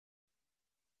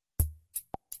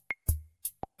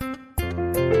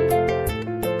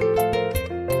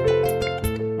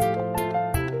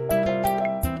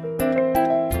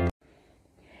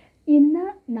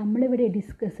നമ്മളിവിടെ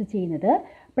ഡിസ്കസ് ചെയ്യുന്നത്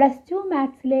 +2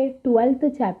 മാത്സിലെ 12th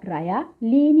ചാപ്റ്ററായ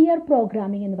linear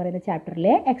programming എന്ന് പറയുന്ന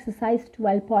ചാപ്റ്ററിലെ എക്സസൈസ്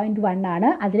 12.1 ആണ്.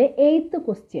 അതിലെ 8th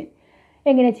ക്വസ്റ്റ്യൻ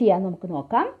എങ്ങനെ ചെയ്യാൻ നമുക്ക്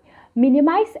നോക്കാം.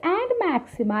 Minimise and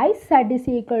maximise z is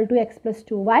equal to x plus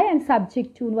 2y and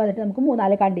subject to എന്ന് പറഞ്ഞിട്ട് നമുക്ക്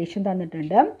 3-4 കണ്ടീഷൻ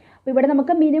തന്നിട്ടുണ്ട്. അപ്പോൾ ഇവിടെ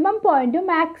നമുക്ക് മിനിമം പോയിന്റും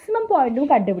മാക്സിമം പോയിന്റും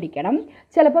കണ്ടുപിടിക്കണം.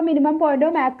 ചിലപ്പോൾ മിനിമം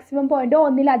പോയിന്റോ മാക്സിമം പോയിന്റോ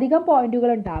ഒന്നിലധികം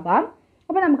പോയിന്റുകൾ ഉണ്ടാവാം.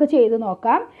 അപ്പോൾ നമുക്ക് ചെയ്ത്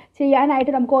നോക്കാം.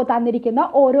 ചെയ്യാനായിട്ട് നമുക്ക് തന്നിരിക്കുന്ന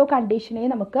ഓരോ കണ്ടീഷനെയും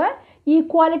നമുക്ക്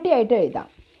ഈക്വാലിറ്റി ആയിട്ട് എഴുതാം.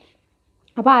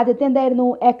 അപ്പോൾ ആദ്യത്തെ എന്തായിരുന്നു,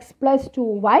 X plus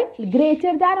 2y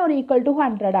greater than or equal to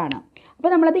 100 ആണ്.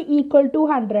 അപ്പോൾ നമ്മളത് ഈക്വൽ ടു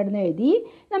 100 എന്ന് എഴുതി.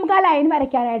 നമുക്ക് ആ ലൈൻ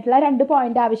വരയ്ക്കാനായിട്ടുള്ള 2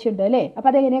 പോയിന്റ് ആവശ്യമുണ്ട് അല്ലേ. അപ്പോൾ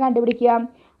അതെങ്ങനെയാണ് കണ്ടുപിടിക്കുക?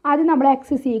 ആദ്യം നമ്മൾ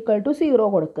എക്സ് ഇസ് ഈക്വൽ ടു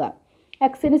 0 കൊടുക്കുക.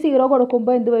 എക്സിന് 0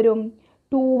 കൊടുക്കുമ്പോൾ എന്ത് വരും?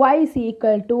 2y is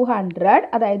equal to 100,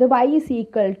 അതായത് y is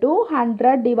equal to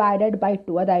 100 divided by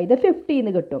 2, അതായത് 50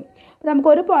 എന്ന് കിട്ടും. അപ്പോൾ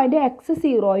നമുക്കൊരു പോയിന്റ് എക്സ്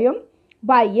 0യും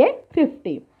y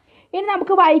 50. ഇനി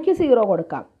നമുക്ക് yക്ക് 0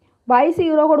 കൊടുക്കാം. y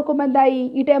 0 കൊടുക്കുമ്പോൾ എന്തായി?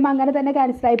 ഈ ടൈം അങ്ങനെ തന്നെ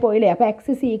ക്യാൻസലായി പോയില്ലേ. അപ്പോൾ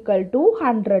എക്സ് is equal to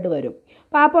 100 വരും.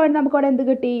 അപ്പോൾ ആ പോയിന്റ് നമുക്കവിടെ എന്ത്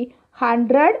കിട്ടി?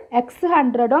 100, എക്സ്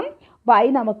 100ഉം y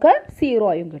നമുക്ക്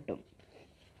 0യും കിട്ടും.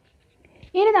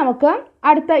 ഇനി നമുക്ക്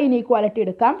അടുത്ത ഇനീക്വാലിറ്റി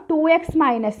എടുക്കാം. 2x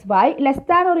minus Y less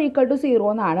than or equal to 0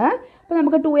 എന്നാണ്. അപ്പോൾ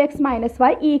നമുക്ക് 2x minus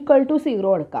Y equal to 0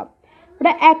 കൊടുക്കാം.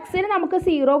 ഇവിടെ എക്സിന് നമുക്ക്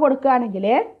 0 കൊടുക്കുകയാണെങ്കിൽ,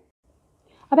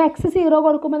 അപ്പോൾ എക്സ് 0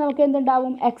 കൊടുക്കുമ്പോൾ നമുക്ക്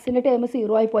എന്തുണ്ടാവും? എക്സിൻ്റെ ടേം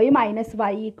 0 ആയി പോയി. മൈനസ്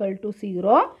വൈ ഈക്വൽ ടു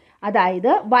 0,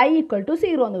 അതായത് y ഈക്വൽ ടു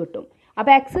 0 എന്ന് കിട്ടും.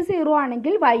 അപ്പോൾ എക്സ് 0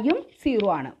 ആണെങ്കിൽ വൈയും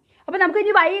 0 ആണ്. അപ്പോൾ നമുക്ക്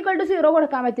ഇനി y ഈക്വൽ ടു 0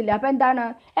 കൊടുക്കാൻ പറ്റില്ല. അപ്പോൾ എന്താണ്?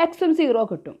 എക്സും 0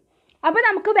 കിട്ടും. അപ്പോൾ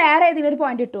നമുക്ക് വേറെ ഏതെങ്കിലും ഒരു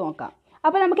പോയിന്റ് ഇട്ട് നോക്കാം.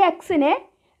 അപ്പോൾ നമുക്ക് എക്സിനെ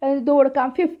ഇത് കൊടുക്കാം,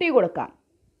 50 കൊടുക്കാം.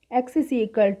 X is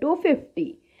equal to 50.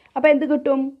 അപ്പോൾ എന്ത്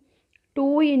കിട്ടും? 2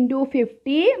 ×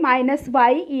 50 മൈനസ്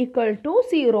വൈ ഈക്വൽ ടു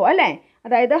 0 അല്ലേ.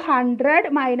 അതായത് 100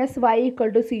 മൈനസ് വൈ ഈക്വൽ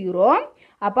ടു 0.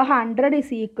 അപ്പോൾ 100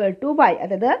 ഇസ് ഈക്വൽ ടു വൈ,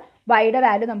 അതായത് വൈയുടെ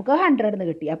വാല്യൂ നമുക്ക് 100 എന്ന്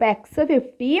കിട്ടി. അപ്പോൾ എക്സ്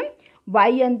 50,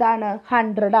 വൈ എന്താണ്?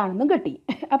 100 ആണെന്നും കിട്ടി.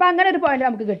 അപ്പോൾ അങ്ങനെ ഒരു പോയിന്റ്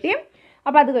നമുക്ക് കിട്ടി.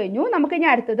 അപ്പോൾ അത് കഴിഞ്ഞു. നമുക്ക് ഇനി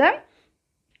അടുത്തത്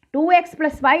 2x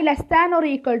plus Y less than or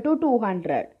equal to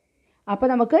 200. അപ്പോൾ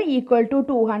നമുക്ക് ഈക്വൽ ടു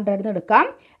 200 എന്ന് എടുക്കാം.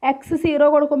 എക്സ് 0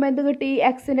 കൊടുക്കുമ്പോൾ എന്ത് കിട്ടി?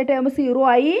 എക്സിൻ്റെ ടേം 0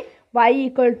 ആയി. വൈ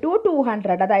ഈക്വൽ ടു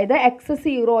 200, അതായത് എക്സ്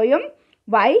 0യും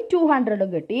വൈ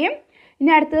 200ഉം കിട്ടി.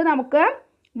 ഇനി അടുത്തത് നമുക്ക്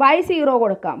y 0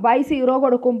 കൊടുക്കാം. y 0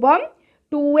 കൊടുക്കുമ്പം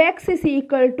 2x is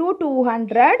equal to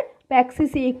 200, x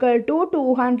is equal to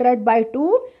 200/2,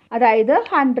 അതായത്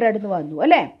 100 എന്ന് വന്നു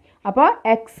അല്ലേ. അപ്പോൾ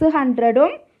എക്സ്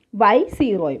 100ഉം y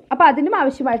 0യും. അപ്പോൾ അതിനും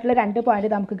ആവശ്യമായിട്ടുള്ള 2 പോയിന്റ്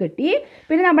നമുക്ക് കിട്ടി.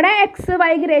 പിന്നെ നമ്മുടെ X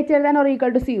Y greater than or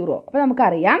equal to 0. അപ്പോൾ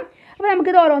നമുക്കറിയാം. അപ്പോൾ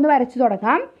നമുക്കിത് ഓരോന്ന് വരച്ച്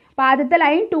തുടങ്ങാം. അപ്പോൾ ആദ്യത്തെ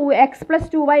line 2x plus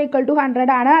 2y equal to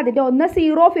 100 ആണ്. അതിൻ്റെ ഒന്ന്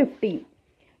 0, 50.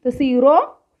 0,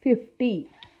 50.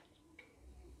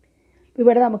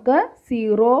 ഇവിടെ നമുക്ക്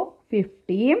 0,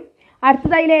 50.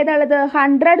 അടുത്തതിൽ ഏതാണുള്ളത്?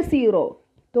 100, 0.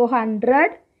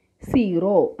 100,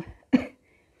 0.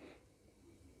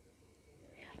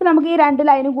 അപ്പോൾ നമുക്ക് ഈ 2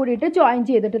 ലൈനും കൂടിയിട്ട് ജോയിൻ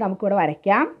ചെയ്തിട്ട് നമുക്കിവിടെ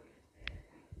വരയ്ക്കാം.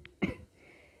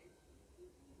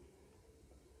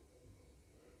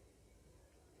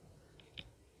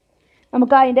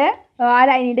 നമുക്ക് അതിൻ്റെ ആ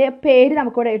ലൈനിൻ്റെ പേര്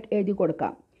നമുക്കിവിടെ എഴുതി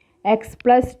കൊടുക്കാം. X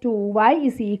plus 2y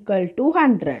is equal to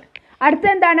 100. അടുത്ത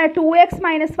എന്താണ്? 2x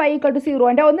minus Y equal to 0.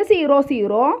 എൻ്റെ ഒന്ന് 0,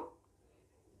 0.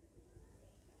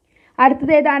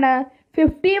 അടുത്തത് ഏതാണ്?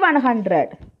 50, 100.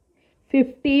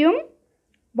 50യും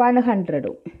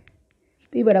 100ഉം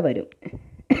ഇവിടെ വരും.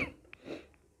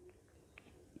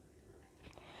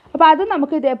 അപ്പോൾ അത്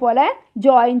നമുക്ക് ഇതേപോലെ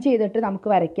ജോയിൻ ചെയ്തിട്ട് നമുക്ക്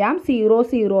വരയ്ക്കാം. 0,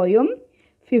 0യും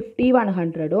 50,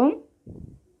 100ഉം.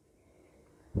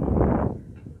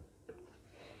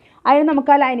 അതിന്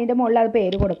നമുക്ക് ആ ലൈനിൻ്റെ മുകളിൽ അത്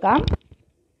പേര് കൊടുക്കാം.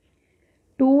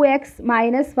 2x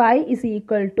minus Y is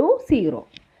equal to 0.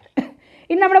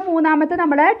 ഇനി നമ്മുടെ മൂന്നാമത്തെ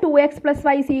നമ്മൾ 2x plus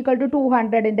Y is equal to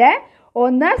 200ൻ്റെ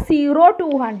ഒന്ന് 0,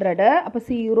 200. അപ്പോൾ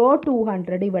 0,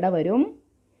 200 ഇവിടെ വരും.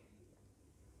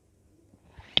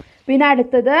 പിന്നെ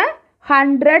അടുത്തത്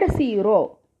 100, 0.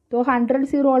 100,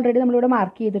 0 ഓൾറെഡി നമ്മളിവിടെ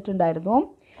മാർക്ക് ചെയ്തിട്ടുണ്ടായിരുന്നു.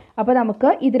 അപ്പോൾ നമുക്ക്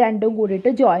ഇത് രണ്ടും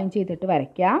കൂടിയിട്ട് ജോയിൻ ചെയ്തിട്ട്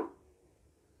വരയ്ക്കാം.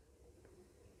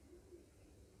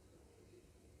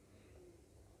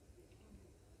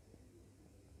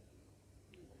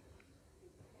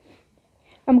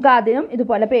 നമുക്ക് ആദ്യം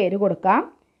ഇതുപോലെ പേര് കൊടുക്കാം.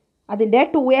 അതിൻ്റെ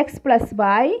 2x plus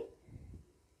Y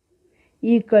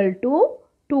equal to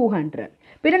 200.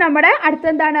 പിന്നെ നമ്മുടെ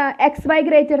അടുത്തെന്താണ്? X Y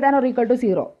greater than or equal to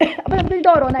 0. അപ്പോൾ നമുക്ക് ഇത്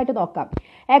ഓരോന്നായിട്ട് നോക്കാം.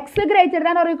 X greater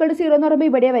than or equal to 0 എന്ന് പറയുമ്പോൾ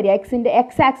ഇവിടെ വരിക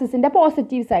X ആക്സിസിൻ്റെ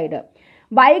positive side.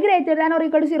 Y greater than or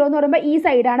equal to 0 എന്ന് പറയുമ്പോൾ ഈ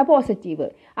സൈഡാണ് പോസിറ്റീവ്.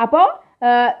 അപ്പോൾ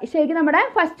ശരിക്കും നമ്മുടെ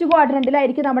ഫസ്റ്റ്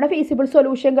ക്വാഡ്രൻറ്റിലായിരിക്കും നമ്മുടെ ഫീസിബിൾ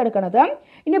സൊല്യൂഷൻ കിടക്കുന്നത്.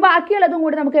 ഇനി ബാക്കിയുള്ളതും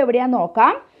കൂടി നമുക്ക് എവിടെയാണെന്ന്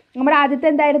നോക്കാം. നമ്മുടെ ആദ്യത്തെ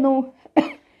എന്തായിരുന്നു?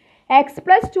 x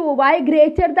plus 2y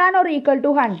greater than or equal to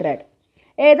 100.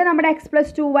 ഏത് നമ്മുടെ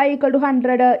x+2y =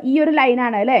 100 ഈ ഒരു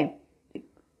ലൈനാണ് അല്ലേ,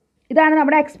 ഇതാണ്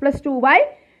നമ്മുടെ x+2y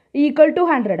 =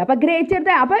 100. അപ്പോൾ ഗ്രേറ്റർ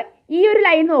ദാൻ, അപ്പോൾ ഈ ഒരു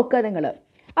ലൈൻ നോക്കുക നിങ്ങൾ.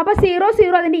 അപ്പോൾ 0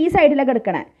 0 അതിൻ്റെ ഈ സൈഡിലൊക്കെ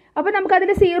എടുക്കണേ. അപ്പോൾ നമുക്കതിൽ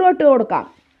 0 ഇട്ട് കൊടുക്കാം.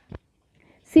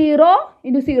 0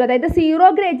 × 0, അതായത് 0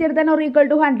 > or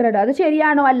 = 100. അത്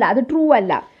ശരിയാണോ? അല്ല, അത് ട്രൂ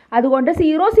അല്ല. അതുകൊണ്ട്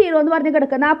 0 0 എന്ന് പറഞ്ഞ്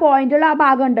കിടക്കുന്ന ആ പോയിന്റുള്ള ആ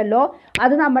ഭാഗം ഉണ്ടല്ലോ,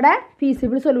 അത് നമ്മുടെ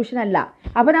ഫീസിബിൾ സൊല്യൂഷൻ അല്ല.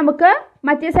 അപ്പോൾ നമുക്ക്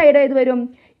മറ്റേ സൈഡ് ഏത് വരും?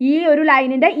 ഈ ഒരു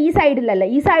ലൈനിൻ്റെ ഈ സൈഡിലല്ല,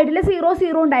 ഈ സൈഡിൽ 0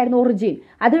 0 ഉണ്ടായിരുന്നു ഒറിജിൻ,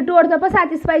 അത് ഇട്ട് കൊടുത്തപ്പോൾ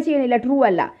സാറ്റിസ്ഫൈ ചെയ്യണില്ല, ട്രൂ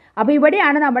അല്ല. അപ്പോൾ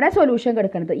ഇവിടെയാണ് നമ്മുടെ സൊല്യൂഷൻ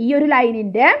കിടക്കുന്നത്, ഈ ഒരു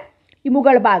ലൈനിൻ്റെ ഈ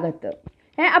മുകൾ ഭാഗത്ത്.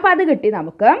 അപ്പോൾ അത് കിട്ടി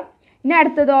നമുക്ക്. ഇനി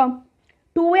അടുത്തതോ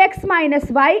 2x - y <=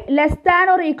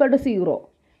 0.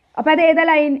 അപ്പോൾ അത് ഏതാ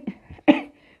ലൈൻ?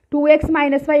 2x - y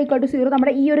 = 0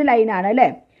 നമ്മുടെ ഈ ഒരു ലൈനാണ് അല്ലേ.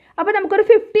 അപ്പോൾ നമുക്കൊരു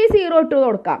 50 0 ഇട്ട്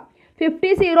കൊടുക്കാം.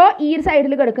 50 0 ഈ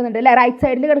സൈഡിൽ കിടക്കുന്നുണ്ട് അല്ലേ, റൈറ്റ്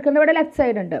സൈഡിൽ കിടക്കുന്നത്, ഇവിടെ ലെഫ്റ്റ്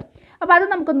സൈഡ് ഉണ്ട്. അപ്പോൾ അത്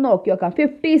നമുക്കൊന്ന് നോക്കി നോക്കാം.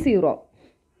 50 0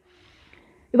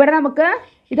 ഇവിടെ നമുക്ക്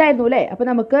ഇതായിരുന്നു അല്ലേ. അപ്പോൾ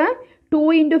നമുക്ക് 2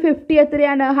 × 50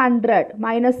 എത്രയാണ്? 100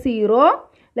 - 0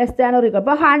 <=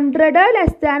 അപ്പോൾ 100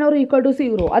 <=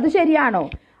 0. അത് ശരിയാണോ?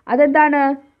 അതെന്താണ്?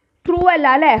 ട്രൂ അല്ല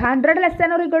അല്ലേ. 100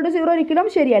 <= 0 ഒരിക്കലും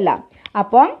ശരിയല്ല.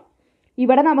 അപ്പം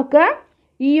ഇവിടെ നമുക്ക്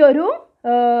ഈ ഒരു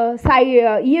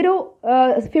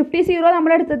 50 0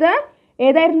 നമ്മളെടുത്തത്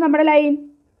ഏതായിരുന്നു നമ്മുടെ ലൈൻ?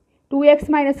 2x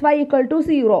 - y =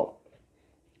 0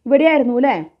 ഇവിടെയായിരുന്നു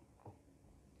അല്ലേ.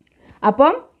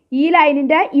 അപ്പം ഈ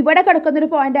ലൈനിൻ്റെ ഇവിടെ കിടക്കുന്നൊരു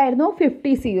പോയിന്റ് ആയിരുന്നു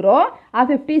 50 0. ആ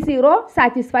 50 0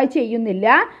 സാറ്റിസ്ഫൈ ചെയ്യുന്നില്ല.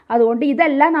 അതുകൊണ്ട്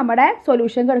ഇതെല്ലാം നമ്മുടെ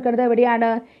സൊല്യൂഷൻ കിടക്കുന്നത് എവിടെയാണ്?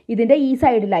 ഇതിൻ്റെ ഈ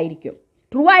സൈഡിലായിരിക്കും.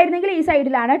 ട്രൂ ആയിരുന്നെങ്കിൽ ഈ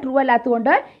സൈഡിലാണ്, ട്രൂ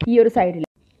അല്ലാത്തതുകൊണ്ട് ഈ ഒരു സൈഡിൽ.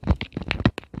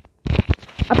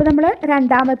 അപ്പോൾ നമ്മൾ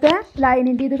രണ്ടാമത്തെ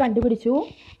ലൈനിൻ്റെ ഇത് കണ്ടുപിടിച്ചു.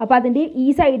 അപ്പോൾ അതിൻ്റെ ഈ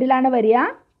സൈഡിലാണ് വരിക.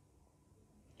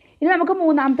 ഇനി നമുക്ക്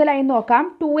മൂന്നാമത്തെ ലൈൻ നോക്കാം.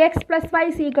 2x + y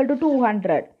 =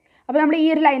 200. അപ്പോൾ നമ്മൾ ഈ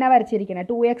ഒരു ലൈനാണ് വരച്ചിരിക്കുന്നത്.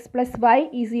 2x + y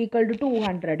 =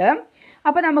 200.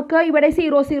 അപ്പോൾ നമുക്ക് ഇവിടെ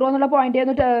 0 0 എന്നുള്ള പോയിന്റ്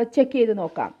ഒന്ന് ചെക്ക് ചെയ്ത്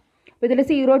നോക്കാം. അപ്പോൾ ഇതിൽ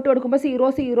 0 ഇട്ട് കൊടുക്കുമ്പോൾ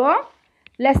 0 0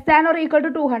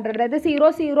 <= 200, അതായത് 0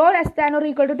 0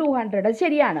 <= 200. അത്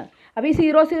ശരിയാണ്. അപ്പോൾ ഈ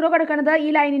 0 0 കിടക്കുന്നത് ഈ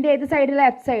ലൈനിൻ്റെ ഏത് സൈഡിൽ?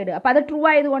 Left side. അപ്പോൾ അത് ട്രൂ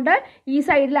ആയതുകൊണ്ട് ഈ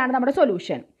സൈഡിലാണ് നമ്മുടെ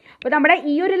സൊല്യൂഷൻ. അപ്പോൾ നമ്മുടെ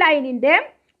ഈ ഒരു ലൈനിൻ്റെ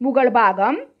മുകൾ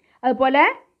ഭാഗം, അതുപോലെ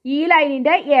ഈ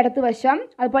ലൈനിൻ്റെ ഇടത്ത് വശം,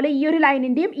 അതുപോലെ ഈ ഒരു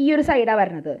ലൈനിൻ്റെയും ഈ ഒരു സൈഡാണ്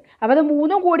വരുന്നത്. അപ്പോൾ അത്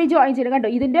മൂന്നും കൂടി ജോയിൻ ചെയ്ത് കണ്ടോ,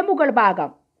 ഇതിൻ്റെ മുകൾ ഭാഗം.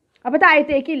 അപ്പോൾ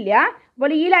താഴത്തേക്കില്ല.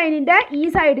 അപ്പോൾ ഈ ലൈനിൻ്റെ ഈ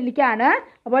സൈഡിലേക്കാണ്,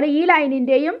 അപ്പോൾ ഈ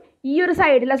ലൈനിൻ്റെയും ഈ ഒരു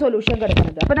സൈഡിലെ സൊല്യൂഷൻ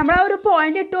കിടക്കുന്നത്. അപ്പോൾ നമ്മൾ ആ ഒരു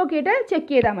പോയിന്റ് ഇട്ട് നോക്കിയിട്ട് ചെക്ക്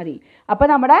ചെയ്താൽ മതി. അപ്പോൾ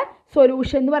നമ്മുടെ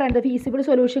സൊല്യൂഷൻ എന്ന് പറയുന്നത്, ഫീസിബിൾ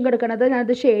സൊല്യൂഷൻ കിടക്കുന്നത്,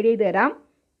 ഞാനത് ഷെയ്ഡ് ചെയ്ത് തരാം.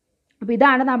 അപ്പോൾ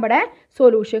ഇതാണ് നമ്മുടെ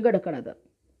സൊല്യൂഷൻ കിടക്കുന്നത്.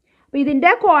 അപ്പോൾ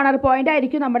ഇതിൻ്റെ കോർണർ പോയിന്റ്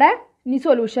ആയിരിക്കും നമ്മുടെ ഇനി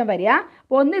സൊല്യൂഷൻ വരിക.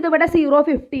 അപ്പോൾ ഒന്ന് ഇതിവിടെ 0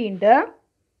 50 ഉണ്ട്.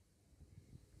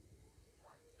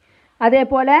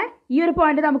 അതേപോലെ ഈ ഒരു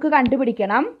പോയിന്റ് നമുക്ക്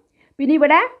കണ്ടുപിടിക്കണം. പിന്നെ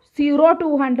ഇവിടെ 0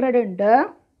 200 ഉണ്ട്,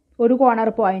 ഒരു കോർണർ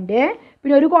പോയിന്റ്.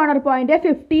 പിന്നെ ഒരു കോർണർ പോയിന്റ്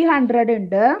 50 100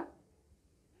 ഉണ്ട്.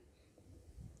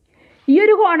 ഈ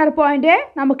ഒരു കോർണർ പോയിന്റ്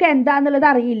നമുക്ക് എന്താണെന്നുള്ളത്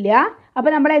അറിയില്ല.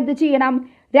 അപ്പോൾ നമ്മൾ എന്ത് ചെയ്യണം?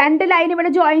 രണ്ട് ലൈൻ ഇവിടെ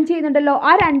ജോയിൻ ചെയ്യുന്നുണ്ടല്ലോ,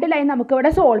 ആ രണ്ട് ലൈൻ നമുക്ക്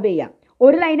ഇവിടെ സോൾവ് ചെയ്യാം.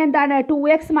 ഒരു ലൈൻ എന്താണ്?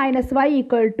 2x - y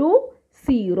 =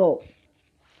 0.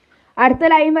 അടുത്ത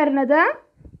ലൈൻ വരുന്നത്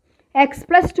x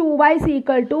 + 2y =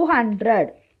 100.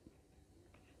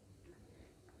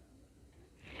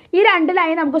 ഈ രണ്ട്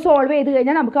ലൈൻ നമുക്ക് സോൾവ് ചെയ്ത്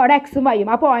കഴിഞ്ഞാൽ നമുക്ക് അവിടെ എക്സും വൈയും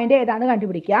ആ പോയിന്റ് ഏതാണെന്ന്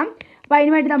കണ്ടുപിടിക്കാം. അപ്പോൾ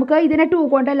അതിന് വേണ്ടി നമുക്ക് ഇതിനെ 2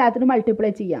 കൊണ്ട് എല്ലാത്തിനും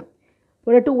മൾട്ടിപ്ലൈ ചെയ്യാം.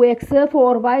 ഇവിടെ 2x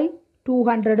 4y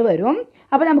 200 വരും.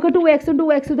 അപ്പോൾ നമുക്ക് 2x ഉം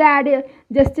 2x ഇത് ആഡ്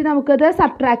ജസ്റ്റ് നമുക്കത്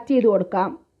സബ്ട്രാക്ട് ചെയ്ത് കൊടുക്കാം.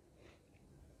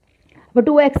 അപ്പോൾ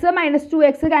 2x -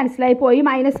 2x ക്യാൻസലായി പോയി.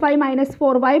 -5 -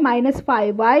 4y -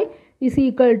 5y =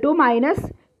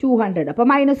 -200. അപ്പോൾ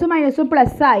മൈനസും മൈനസും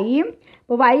പ്ലസ് ആയി.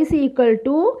 അപ്പോൾ y =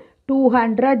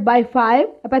 200/5.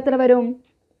 അപ്പോൾ എത്ര വരും?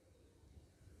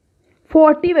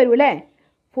 40 വരും അല്ലേ.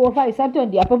 4 5 are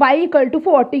 20. അപ്പോൾ y =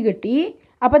 40 കിട്ടി.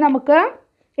 അപ്പോൾ നമുക്ക്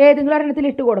ഏതെങ്കിലും ഒരെണ്ണത്തിൽ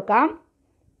ഇട്ട് കൊടുക്കാം.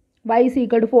 y =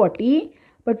 40.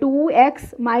 അപ്പോൾ 2x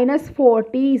 -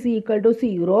 40 =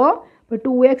 0. അപ്പോൾ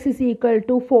 2x =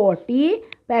 40.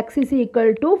 അപ്പോൾ x =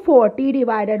 40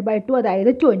 / 2,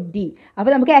 അതായത് 20.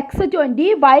 അപ്പോൾ നമുക്ക് x 20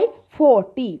 y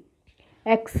 40.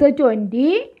 x 20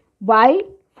 y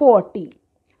 40.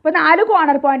 അപ്പോൾ 4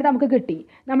 കോർണർ പോയിന്റ് നമുക്ക് കിട്ടി.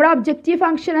 നമ്മുടെ ഒബ്ജക്റ്റീവ്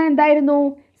ഫംഗ്ഷൻ എന്തായിരുന്നു?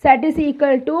 z =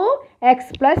 x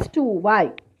 + 2y.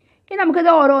 ഇനി നമുക്കിത്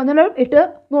ഓരോന്നിലും ഇട്ട്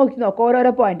നോക്കാം,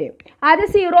 ഓരോരോ പോയിന്റ്. ആദ്യം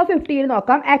 0 50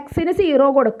 നോക്കാം. എക്സിന് 0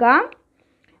 കൊടുക്കാം,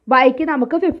 വൈക്ക്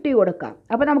നമുക്ക് 50 കൊടുക്കാം.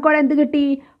 അപ്പോൾ നമുക്കവിടെ എന്ത് കിട്ടി?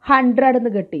 100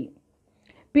 എന്ന് കിട്ടി.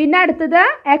 പിന്നെ അടുത്തത്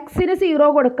എക്സിന് 0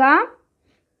 കൊടുക്കാം,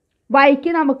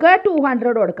 വൈക്ക് നമുക്ക്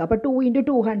 200 കൊടുക്കാം. അപ്പോൾ 2 ×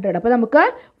 200, അപ്പോൾ നമുക്ക്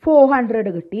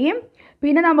 400 കിട്ടി.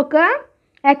 പിന്നെ നമുക്ക്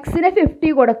എക്സിന്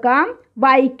 50 കൊടുക്കാം,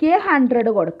 വൈക്ക്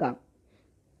 100 കൊടുക്കാം.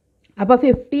 അപ്പോൾ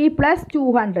 50 +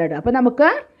 200, അപ്പോൾ നമുക്ക്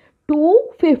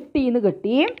 250 എന്ന്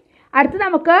കിട്ടി. അടുത്ത്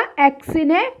നമുക്ക്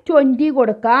എക്സിന് 20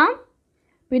 കൊടുക്കാം,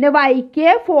 പിന്നെ വൈക്ക്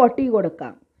 40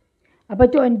 കൊടുക്കാം. അപ്പോൾ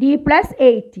 20 +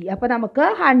 80, അപ്പോൾ നമുക്ക്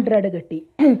 100 കിട്ടി.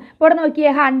 ഇപ്പോൾ ഇവിടെ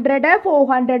നോക്കിയേ 100,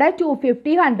 400,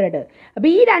 250, 100. അപ്പോൾ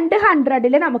ഈ രണ്ട്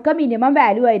 100ൽ നമുക്ക് മിനിമം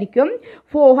വാല്യൂ ആയിരിക്കും,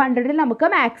 400ൽ നമുക്ക്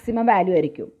മാക്സിമം വാല്യൂ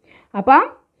ആയിരിക്കും. അപ്പം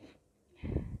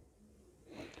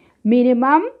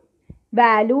മിനിമം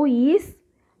വാല്യൂ ഈസ്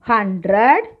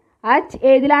 100 അറ്റ്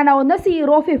ഏതിലാണ് ഒന്ന്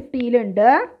 050യിലുണ്ട്,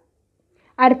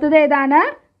 അടുത്തത് ഏതാണ്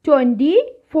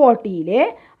 2040യിൽ.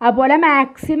 അതുപോലെ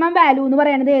മാക്സിമം വാല്യൂ എന്ന്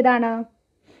പറയുന്നത് ഏതാണ്,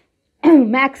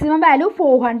 മാക്സിമം വാല്യൂ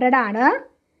 400 ആണ്,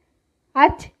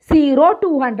 അറ്റ്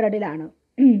 0200ലാണ്.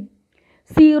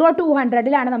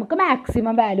 0200ലാണ് നമുക്ക്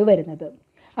മാക്സിമം വാല്യൂ വരുന്നത്.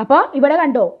 അപ്പോൾ ഇവിടെ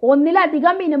കണ്ടോ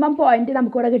ഒന്നിലധികം മിനിമം പോയിന്റ്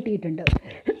നമുക്കിവിടെ കിട്ടിയിട്ടുണ്ട്.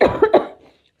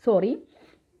 സോറി.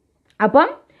 അപ്പം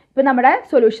ഇപ്പം നമ്മുടെ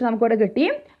സൊല്യൂഷൻ നമുക്കിവിടെ കിട്ടി.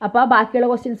 അപ്പോൾ ബാക്കിയുള്ള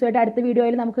ക്വസ്റ്റ്യൻസുമായിട്ട് അടുത്ത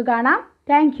വീഡിയോയിൽ നമുക്ക് കാണാം.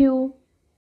 താങ്ക്